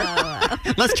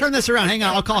there. Let's turn this around. Hang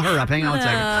on. I'll call her up. Hang on one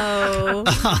second.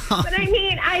 But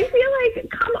I feel like,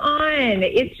 come on.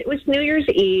 It was New Year's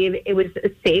Eve. It was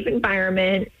a safe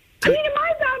environment. Am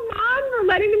I bad mom for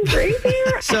letting them drink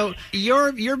there? So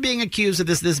you're being accused of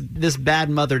this bad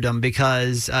motherdom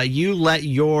because you let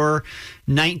your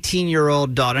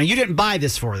 19-year-old daughter, and you didn't buy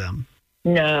this for them.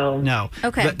 No.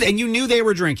 Okay. And you knew they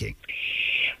were drinking.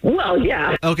 Well,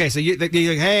 yeah. Okay, so you're like,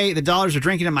 hey, the daughters are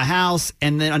drinking in my house,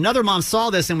 and then another mom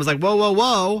saw this and was like,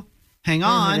 whoa, hang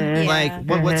on,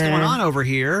 what's going on over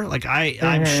here?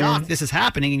 I'm shocked this is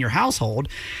happening in your household.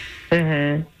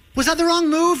 Was that the wrong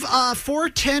move?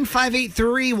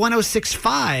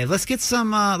 410-583-1065. Let's get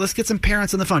some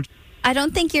parents on the phone. I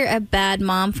don't think you're a bad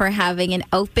mom for having an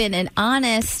open and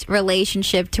honest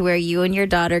relationship to where you and your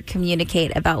daughter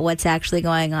communicate about what's actually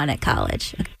going on at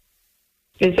college.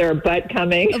 Is there a butt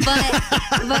coming?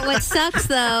 But what sucks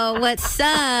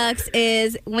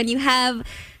is when you have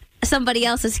somebody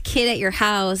else's kid at your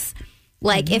house,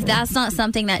 like if that's not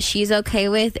something that she's okay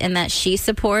with and that she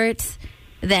supports,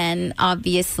 then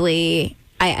obviously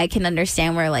I can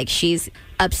understand where like she's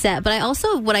upset. But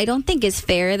what I don't think is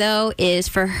fair though is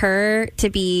for her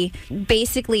to be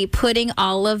basically putting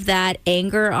all of that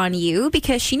anger on you,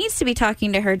 because she needs to be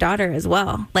talking to her daughter as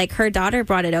well. Like her daughter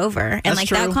brought it over, and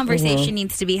that conversation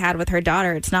needs to be had with her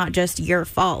daughter. It's not just your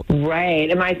fault.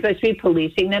 Right. Am I supposed to be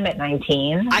policing them at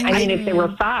 19? I mean, if they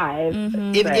were 5.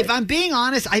 If I'm being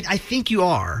honest, I think you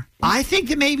are. I think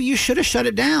that maybe you should have shut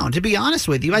it down, to be honest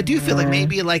with you. I do feel like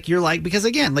maybe like you're like, because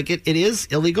again, like it is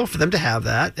illegal for them to have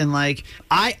that. And like,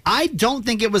 I don't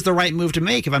think it was the right move to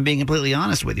make, if I'm being completely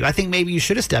honest with you. I think maybe you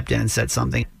should have stepped in and said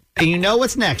something. And you know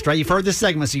what's next, right? You've heard this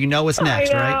segment, so you know what's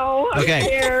next, right?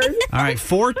 Okay. All right.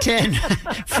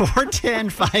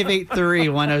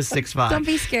 410-583-1065. Don't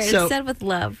be scared. It's said with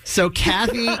love. So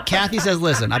Kathy says,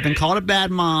 listen, I've been called a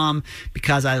bad mom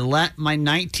because I let my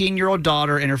 19-year-old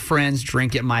daughter and her friends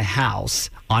drink at my house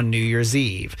on New Year's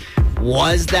Eve.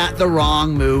 Was that the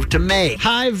wrong move to make?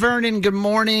 Hi, Vernon. Good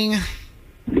morning.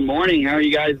 Good morning. How are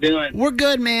you guys doing? We're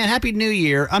good, man. Happy New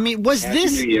Year. I mean,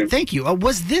 thank you.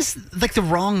 Was this like the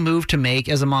wrong move to make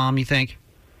as a mom, you think?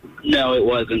 No, it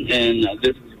wasn't. And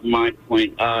this is my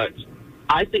point. I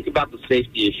think about the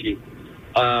safety issue.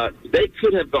 They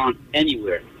could have gone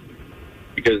anywhere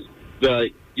because the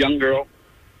young girl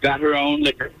got her own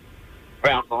liquor or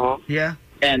alcohol. Yeah.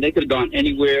 And they could have gone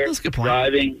anywhere, that's a good point,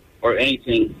 driving or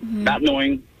anything, not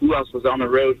knowing who else was on the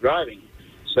road driving.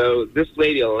 So this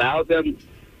lady allowed them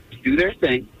to do their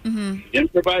thing. She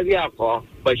didn't provide the alcohol,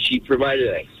 but she provided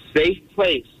a safe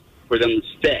place for them to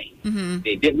stay.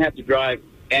 They didn't have to drive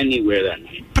anywhere that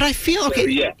night. But I feel I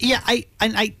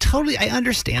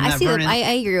understand that, Vernon. I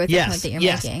agree with the point that you're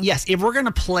making. Yes, if we're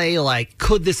gonna play like,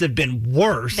 could this have been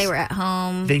worse? They were at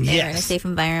home. Then they were in a safe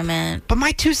environment. But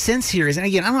my 2 cents here is, and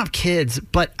again, I don't have kids,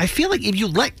 but I feel like if you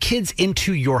let kids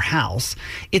into your house,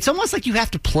 it's almost like you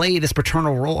have to play this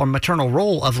paternal role or maternal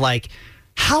role of like,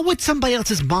 how would somebody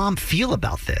else's mom feel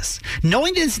about this?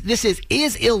 Knowing this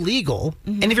is illegal,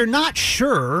 and if you're not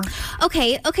sure...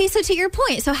 Okay, so to your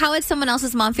point, so how would someone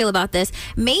else's mom feel about this?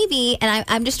 Maybe, and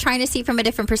I'm just trying to see from a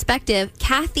different perspective,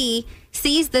 Kathy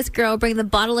sees this girl bring the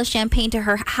bottle of champagne to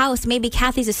her house. Maybe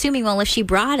Kathy's assuming, well, if she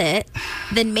brought it,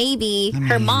 then maybe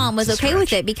her mom was okay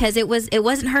with it because it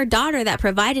wasn't her daughter that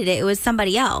provided it. It was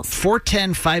somebody else.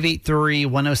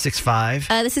 410-583-1065.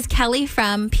 This is Kelly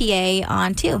from PA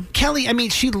on 2. Kelly, I mean,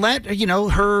 she let,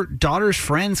 her daughter's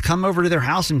friends come over to their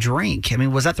house and drink. I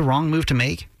mean, was that the wrong move to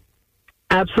make?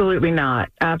 Absolutely not.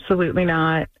 Absolutely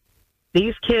not.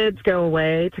 These kids go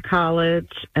away to college,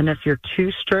 and if you're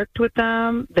too strict with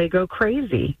them, they go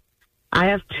crazy. I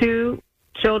have 2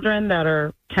 children that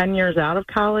are 10 years out of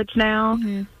college now,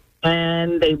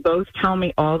 and they both tell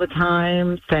me all the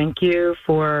time, thank you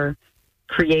for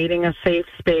creating a safe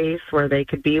space where they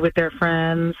could be with their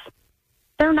friends.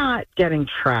 They're not getting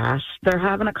trashed. They're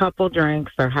having a couple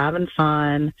drinks. They're having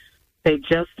fun. They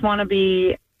just want to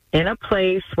be in a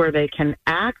place where they can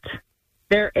act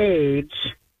their age,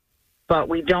 but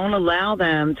we don't allow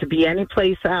them to be any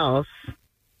place else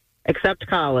except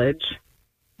college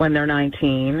when they're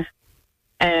 19.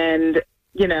 And,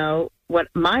 what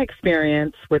my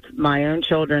experience with my own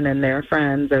children and their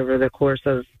friends over the course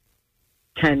of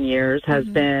 10 years has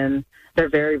been they're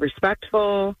very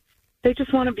respectful. They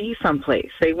just want to be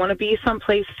someplace. They want to be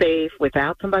someplace safe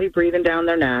without somebody breathing down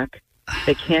their neck.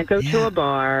 They can't go to a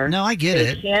bar. No, I get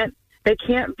it. They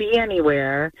can't be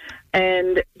anywhere.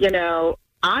 And,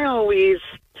 I always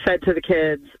said to the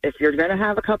kids, if you're going to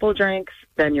have a couple of drinks,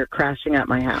 then you're crashing at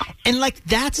my house. And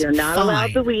you're not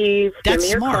allowed to leave. That's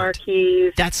Give me smart. Your car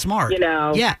keys. That's smart.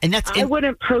 Yeah, and I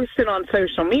wouldn't post it on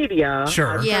social media.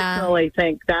 Sure. I personally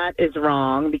think that is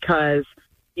wrong because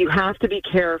you have to be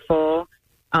careful.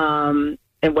 And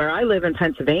where I live in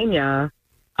Pennsylvania,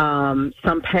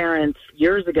 some parents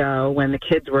years ago when the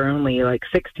kids were only like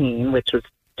 16, which was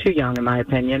too young in my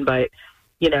opinion, but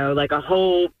like a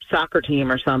whole soccer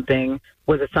team or something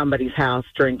was at somebody's house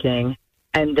drinking.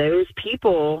 And those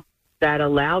people that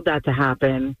allowed that to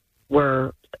happen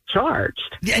were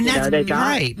charged. And that's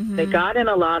right. They got in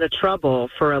a lot of trouble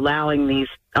for allowing these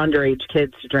underage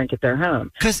kids to drink at their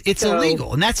home. Because it's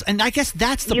illegal. And I guess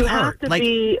that's the part.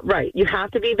 You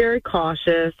have to be very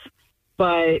cautious,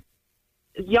 but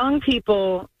young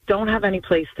people don't have any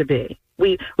place to be.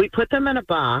 We put them in a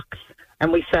box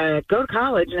and we said, go to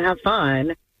college and have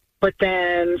fun. But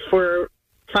then for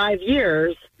 5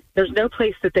 years, there's no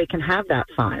place that they can have that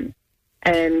fun.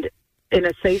 And in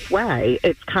a safe way,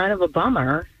 it's kind of a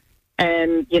bummer.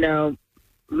 And, you know,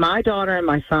 my daughter and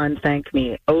my son thank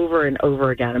me over and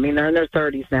over again. I mean, they're in their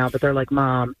 30s now, but they're like,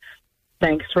 Mom,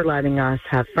 thanks for letting us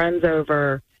have friends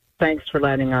over. Thanks for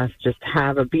letting us just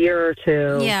have a beer or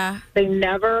two. Yeah. They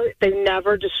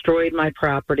never destroyed my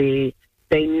property.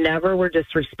 They never were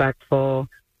disrespectful.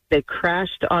 They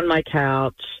crashed on my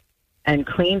couch and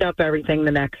cleaned up everything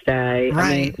the next day. Right.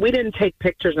 I mean, we didn't take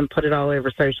pictures and put it all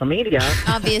over social media.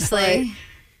 Obviously.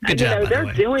 Good job, by the they're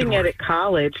way. doing Good it work. at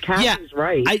college. Kathy's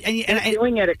right. They're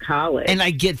doing it at college. And I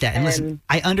get that. And listen,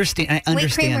 I understand.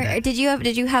 Wait, Kramer, that. did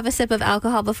you have a sip of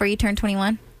alcohol before you turned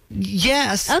 21?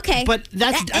 Yes. Okay. But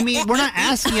that's, I mean, we're not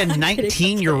asking a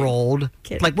 19-year-old,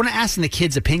 like, we're not asking the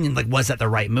kid's opinion, like, was that the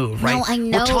right move, right? No, I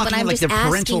know, we're talking but I'm like just the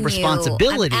parental asking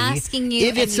responsibility. I'm asking you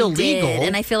if it's and you illegal. did,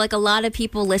 and I feel like a lot of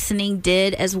people listening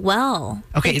did as well.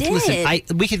 Okay, They listen,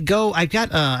 did. we could go. I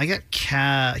got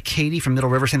Katie from Middle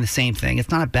River saying the same thing.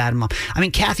 It's not a bad mom. I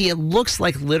mean, Kathy, it looks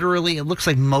like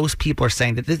most people are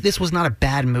saying that this was not a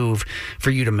bad move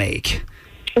for you to make.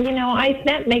 You know,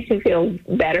 that makes me feel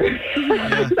better.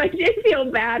 I did feel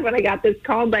bad when I got this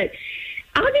call, but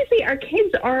obviously our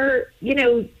kids are, you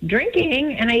know,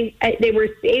 drinking, and they were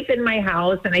safe in my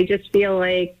house, and I just feel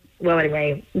like, well,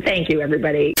 anyway, thank you,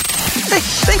 everybody. Hey,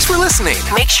 thanks for listening.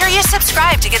 Make sure you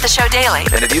subscribe to get the show daily.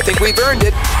 And if you think we've earned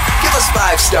it, give us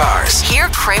 5 stars. Hear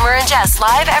Kramer and Jess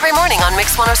live every morning on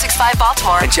Mix 106.5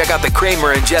 Baltimore. And check out the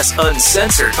Kramer and Jess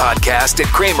Uncensored podcast at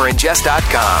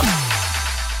kramerandjess.com.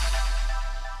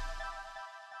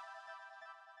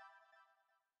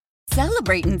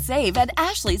 Celebrate and save at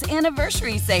Ashley's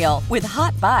Anniversary Sale. With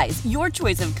Hot Buys, your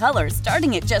choice of colors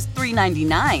starting at just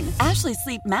 $3.99. Ashley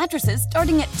Sleep mattresses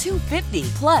starting at $2.50.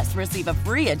 Plus, receive a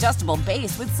free adjustable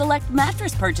base with select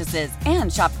mattress purchases.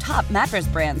 And shop top mattress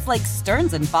brands like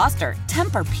Stearns & Foster,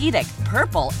 Tempur-Pedic,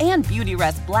 Purple, and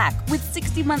Beautyrest Black with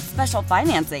 60-month special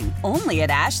financing. Only at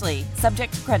Ashley.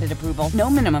 Subject to credit approval. No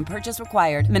minimum purchase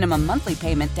required. Minimum monthly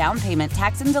payment, down payment,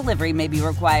 tax, and delivery may be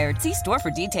required. See store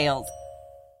for details.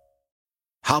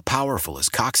 How powerful is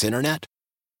Cox Internet?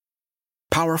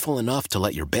 Powerful enough to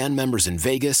let your band members in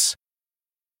Vegas,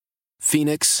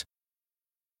 Phoenix,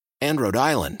 and Rhode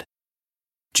Island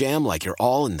jam like you're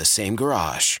all in the same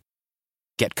garage.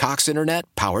 Get Cox Internet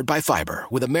powered by fiber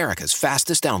with America's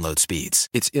fastest download speeds.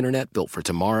 It's internet built for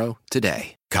tomorrow,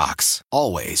 today. Cox,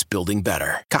 always building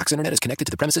better. Cox Internet is connected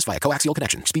to the premises via coaxial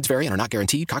connection. Speeds vary and are not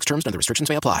guaranteed. Cox terms and other restrictions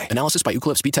may apply. Analysis by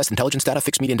Ookla Speed Test Intelligence Data.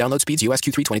 Fixed median download speeds. US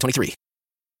Q3 2023.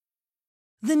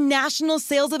 The national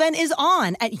sales event is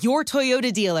on at your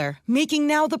Toyota dealer, making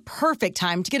now the perfect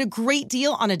time to get a great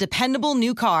deal on a dependable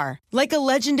new car. Like a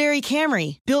legendary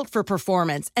Camry, built for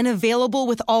performance and available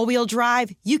with all-wheel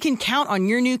drive, you can count on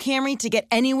your new Camry to get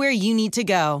anywhere you need to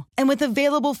go. And with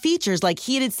available features like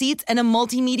heated seats and a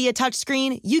multimedia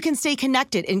touchscreen, you can stay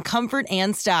connected in comfort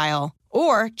and style.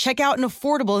 Or check out an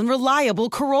affordable and reliable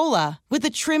Corolla with a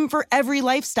trim for every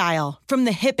lifestyle. From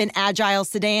the hip and agile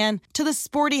sedan to the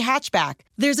sporty hatchback,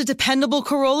 there's a dependable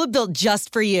Corolla built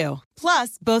just for you.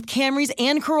 Plus, both Camrys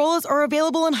and Corollas are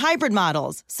available in hybrid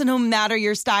models, so no matter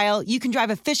your style, you can drive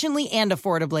efficiently and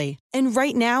affordably. And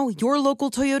right now, your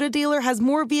local Toyota dealer has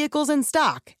more vehicles in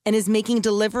stock and is making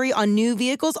delivery on new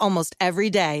vehicles almost every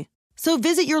day. So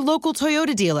visit your local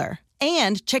Toyota dealer.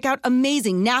 And check out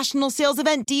amazing national sales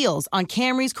event deals on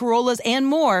Camrys, Corollas, and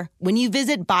more when you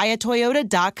visit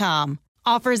buyatoyota.com.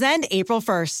 Offers end April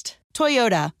 1st.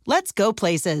 Toyota, let's go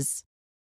places.